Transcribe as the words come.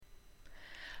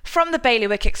From the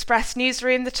Bailiwick Express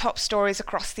newsroom, the top stories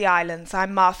across the islands.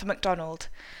 I'm Martha MacDonald.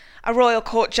 A royal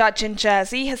court judge in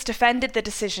Jersey has defended the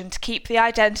decision to keep the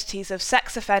identities of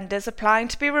sex offenders applying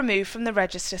to be removed from the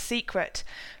register secret.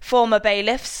 Former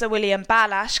bailiff Sir William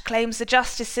Balash claims the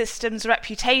justice system's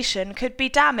reputation could be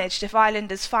damaged if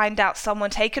islanders find out someone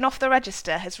taken off the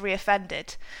register has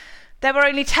reoffended. There were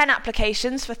only 10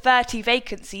 applications for 30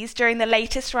 vacancies during the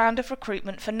latest round of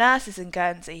recruitment for nurses in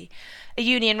Guernsey. A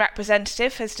union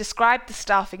representative has described the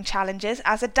staffing challenges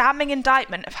as a damning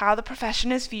indictment of how the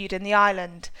profession is viewed in the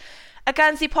island. A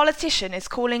Guernsey politician is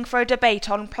calling for a debate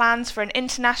on plans for an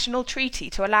international treaty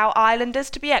to allow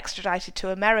islanders to be extradited to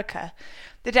America.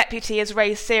 The deputy has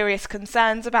raised serious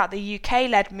concerns about the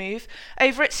UK-led move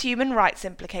over its human rights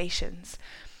implications.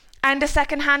 And a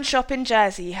second-hand shop in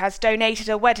Jersey has donated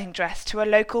a wedding dress to a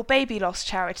local baby loss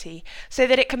charity so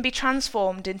that it can be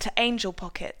transformed into angel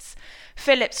pockets.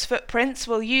 Philips Footprints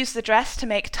will use the dress to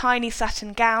make tiny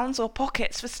satin gowns or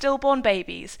pockets for stillborn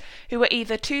babies who are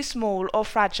either too small or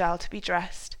fragile to be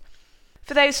dressed.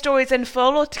 For those stories in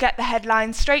full or to get the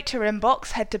headlines straight to your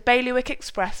inbox, head to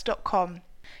bailiwickexpress.com.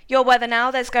 Your weather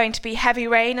now, there's going to be heavy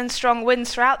rain and strong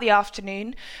winds throughout the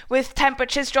afternoon, with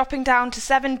temperatures dropping down to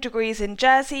 7 degrees in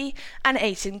Jersey and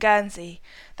 8 in Guernsey.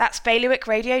 That's Bailiwick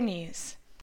Radio News.